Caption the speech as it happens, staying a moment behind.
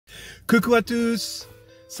Coucou à tous,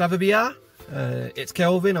 ça va bien? It's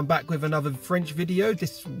Kelvin. I'm back with another French video.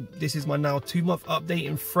 This is my now 2-month update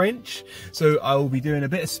in French. So I will be doing a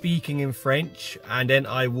bit of speaking in French, and then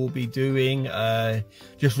I will be doing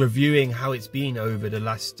just reviewing how it's been over the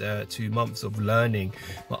last 2 months of learning,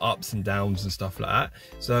 my ups and downs and stuff like that.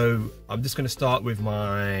 So I'm just going to start with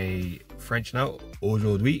my French now.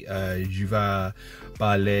 Aujourd'hui, je vais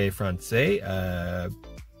parler français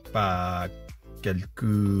par quelques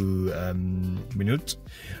minutes.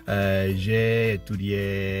 J'ai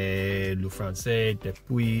étudié le français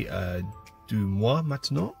depuis 2 mois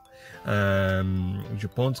maintenant. Je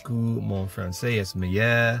pense que mon français est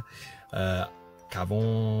meilleur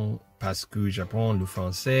qu'avant parce que j'apprends le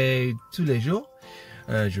français tous les jours.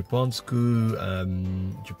 Je pense que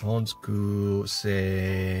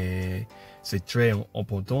c'est très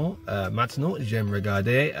important. Maintenant, j'aime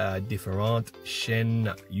regarder différentes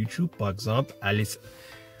chaînes YouTube, par exemple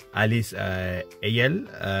Ayel.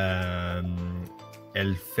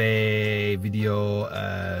 Elle fait vidéos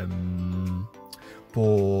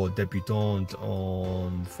pour débutantes en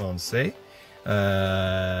français.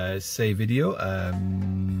 Ces vidéos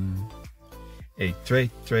est très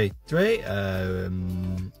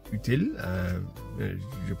utile,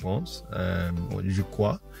 je pense, je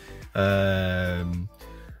crois. Une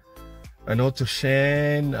autre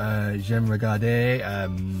chaîne j'aime regarder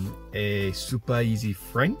est Super Easy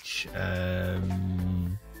French.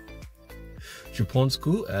 Je pense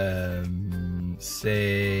que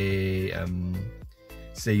c'est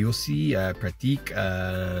aussi pratique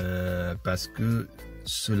parce que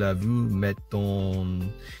cela vous met dans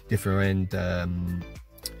différentes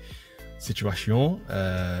situations.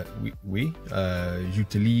 Oui,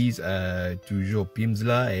 j'utilise toujours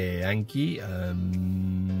Pimsla et Anki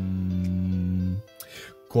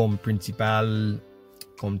comme principale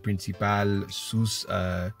source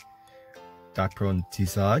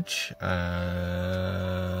d'apprentissage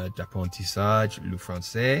le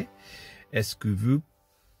français. Est-ce que vous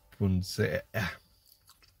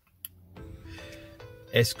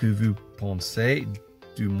pensez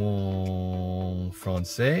de mon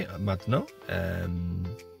français maintenant?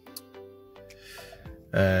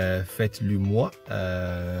 Faites-le moi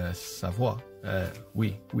savoir.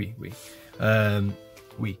 Oui.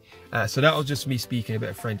 So that was just me speaking a bit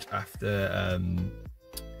of French after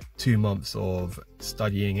 2 months of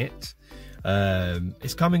studying it.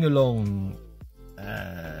 It's coming along.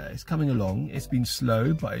 It's been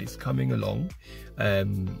slow, but it's coming along.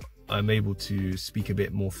 I'm able to speak a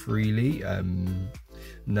bit more freely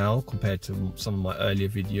now compared to some of my earlier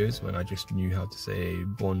videos when I just knew how to say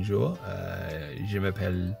bonjour. Je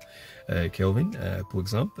m'appelle Kelvin, for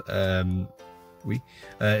example. Oui.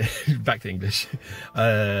 Back to English.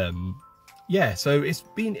 Yeah, so it's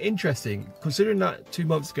been interesting considering that 2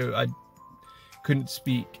 months ago I couldn't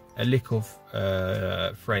speak a lick of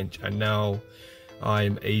French, and now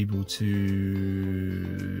I'm able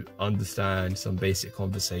to understand some basic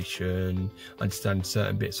conversation, understand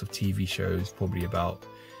certain bits of TV shows, probably about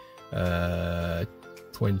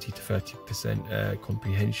 20 to 30%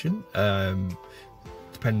 comprehension.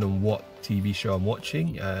 Depending on what TV show I'm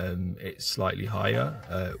watching, it's slightly higher.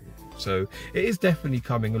 So it is definitely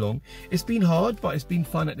coming along. It's been hard, but it's been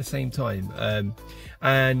fun at the same time.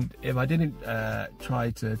 And if I didn't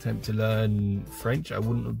try to attempt to learn French, I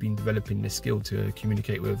wouldn't have been developing this skill to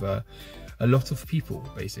communicate with a lot of people,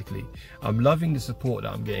 basically. I'm loving the support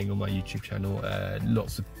that I'm getting on my YouTube channel.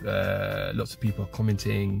 Lots of people are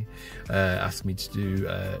commenting, asking me to do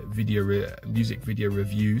music video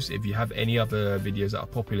reviews. If you have any other videos that are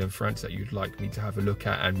popular in France that you'd like me to have a look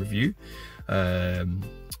at and review,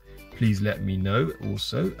 please let me know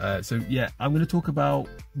also. So yeah, I'm going to talk about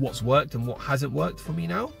what's worked and what hasn't worked for me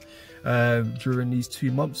now during these 2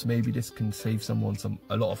 months. Maybe this can save someone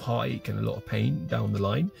a lot of heartache and a lot of pain down the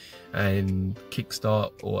line, and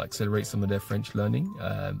kickstart or accelerate some of their French learning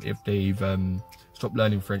if they've stopped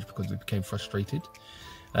learning French because they became frustrated.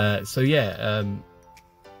 So yeah,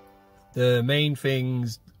 the main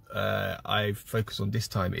things I've focused on this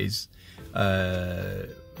time is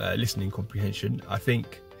listening comprehension. I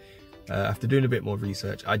think after doing a bit more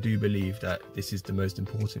research, I do believe that this is the most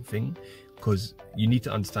important thing, because you need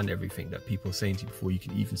to understand everything that people are saying to you before you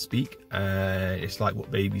can even speak. It's like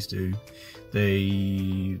what babies do.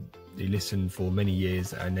 They listen for many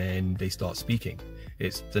years and then they start speaking.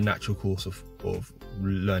 It's the natural course of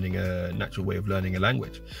learning, a natural way of learning a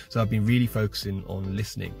language. So I've been really focusing on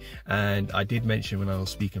listening, and I did mention when I was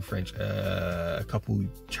speaking French a couple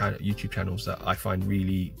YouTube channels that I find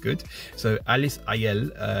really good. So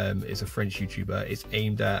Ayel is a French YouTuber. It's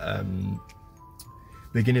aimed at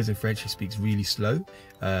beginners in French, she speaks really slow,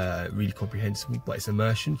 really comprehensible, but it's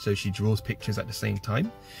immersion, so she draws pictures at the same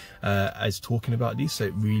time as talking about these, so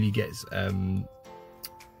it really gets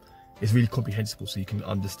it's really comprehensible, so you can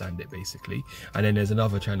understand it basically. And then there's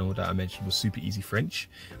another channel that I mentioned was Super Easy French.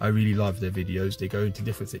 I really love their videos. They go into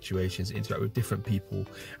different situations, interact with different people,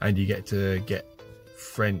 and you get to get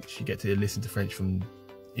French, you get to listen to French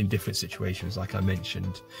in different situations, like I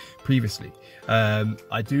mentioned previously.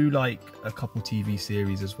 I do like a couple TV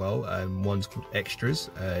series as well. One's called Extras.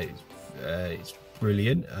 It's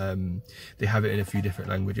brilliant. They have it in a few different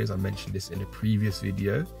languages. I mentioned this in a previous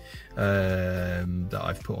video that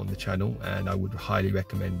I've put on the channel, and I would highly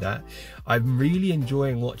recommend that. I'm really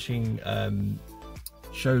enjoying watching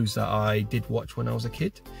shows that I did watch when I was a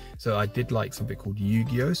kid. So I did like something called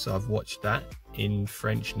Yu-Gi-Oh! So I've watched that in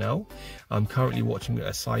French now. I'm currently watching a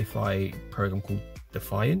sci-fi program called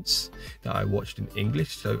Defiance that I watched in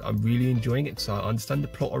English, so I'm really enjoying it. So I understand the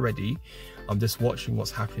plot already. I'm just watching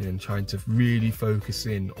what's happening and trying to really focus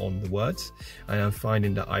in on the words, and I'm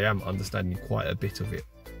finding that I am understanding quite a bit of it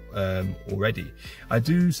already. I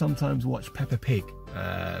do sometimes watch Peppa Pig.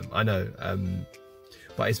 I know,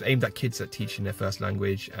 but it's aimed at kids at teaching their first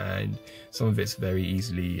language, and some of it's very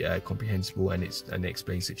easily comprehensible, and it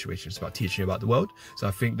explains situations about teaching about the world. So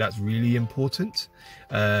I think that's really important.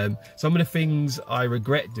 Some of the things I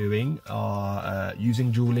regret doing are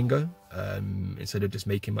using Duolingo instead of just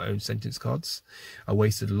making my own sentence cards. I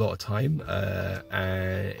wasted a lot of time,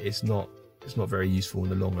 and it's not very useful in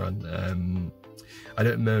the long run. I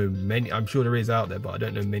don't know many, I'm sure there is out there, but I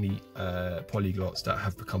don't know many polyglots that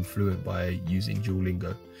have become fluent by using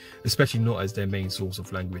Duolingo, especially not as their main source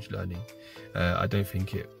of language learning. I don't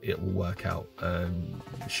think it will work out.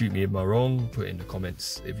 Shoot me if I'm wrong, put in the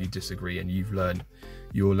comments if you disagree and you've learned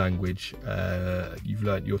your language, you've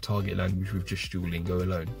learned your target language with just Duolingo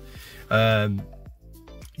alone.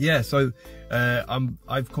 Yeah, so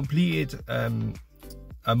I've completed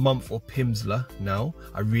a month of Pimsleur now.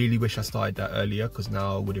 I really wish I started that earlier, because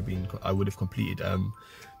now I would have completed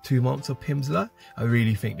 2 months of Pimsleur. I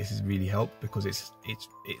really think this has really helped, because it's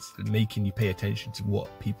making you pay attention to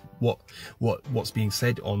what's being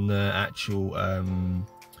said on the actual on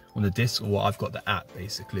the disc, or I've got the app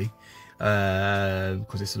basically,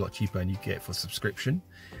 because it's a lot cheaper and you get it for subscription.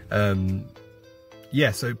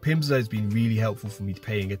 Yeah, so Pimsleur has been really helpful for me to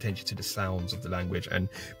paying attention to the sounds of the language and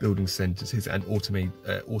building sentences and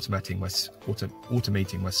automating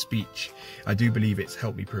my speech. I do believe it's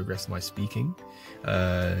helped me progress my speaking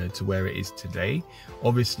to where it is today.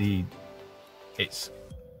 Obviously, it's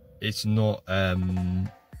not.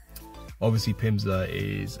 Obviously, Pimsleur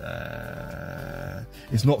is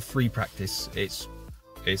it's not free practice.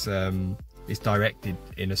 It's directed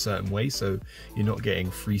in a certain way, so you're not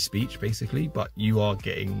getting free speech basically, but you are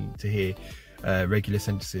getting to hear regular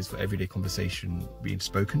sentences for everyday conversation being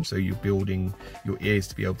spoken, so you're building your ears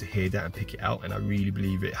to be able to hear that and pick it out. And I really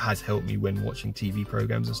believe it has helped me when watching TV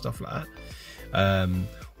programs and stuff like that.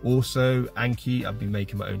 Also, Anki, I've been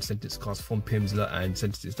making my own sentence cards from Pimsleur and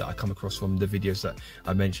sentences that I come across from the videos that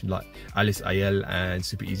I mentioned, like Alice, Ayel and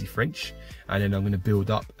Super Easy French. And then I'm going to build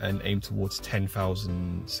up and aim towards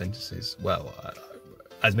 10,000 sentences. Well,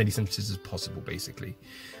 as many sentences as possible, basically.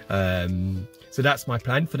 So that's my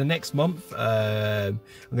plan for the next month. I'm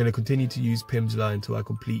going to continue to use Pimsleur until I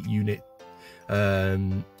complete unit.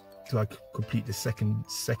 So I complete the second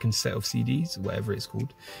set of CDs, whatever it's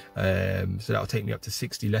called. So that'll take me up to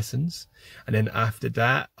 60 lessons, and then after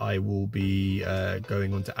that I will be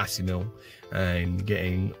going on to Asimil and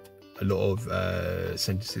getting a lot of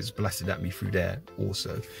sentences blasted at me through there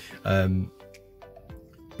also.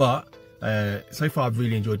 But so far I've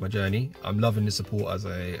really enjoyed my journey. I'm loving the support, as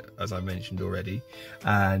I mentioned already,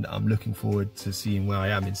 and I'm looking forward to seeing where I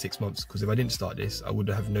am in 6 months, because if I didn't start this I would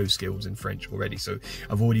have no skills in French already. So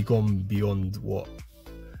I've already gone beyond what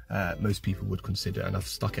most people would consider, and I've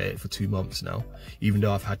stuck at it for 2 months now, even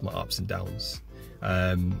though I've had my ups and downs.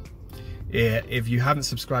 Yeah, if you haven't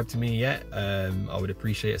subscribed to me yet, I would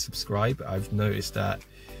appreciate a subscribe. I've noticed that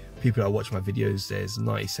people that watch my videos, there's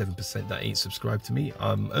 97% that ain't subscribed to me.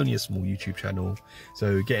 I'm only a small YouTube channel,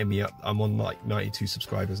 so getting me up, I'm on like 92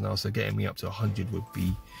 subscribers now, so getting me up to 100 would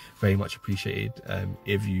be very much appreciated.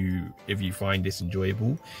 If you find this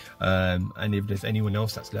enjoyable, and if there's anyone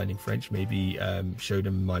else that's learning French, maybe show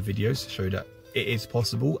them my videos, show that it is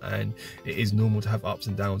possible and it is normal to have ups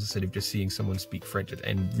and downs, instead of just seeing someone speak French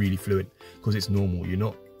and really fluent, because it's normal. You're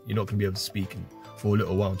not going to be able to speak for a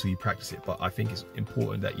little while until you practice it, but I think it's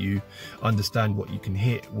important that you understand what you can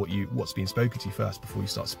hear, what's being spoken to you first before you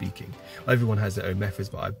start speaking. Everyone has their own methods,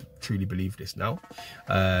 but I truly believe this now.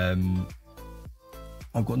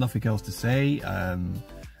 I've got nothing else to say.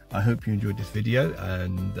 I hope you enjoyed this video,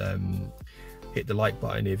 and hit the like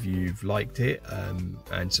button if you've liked it,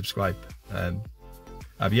 and subscribe.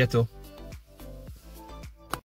 A bientôt.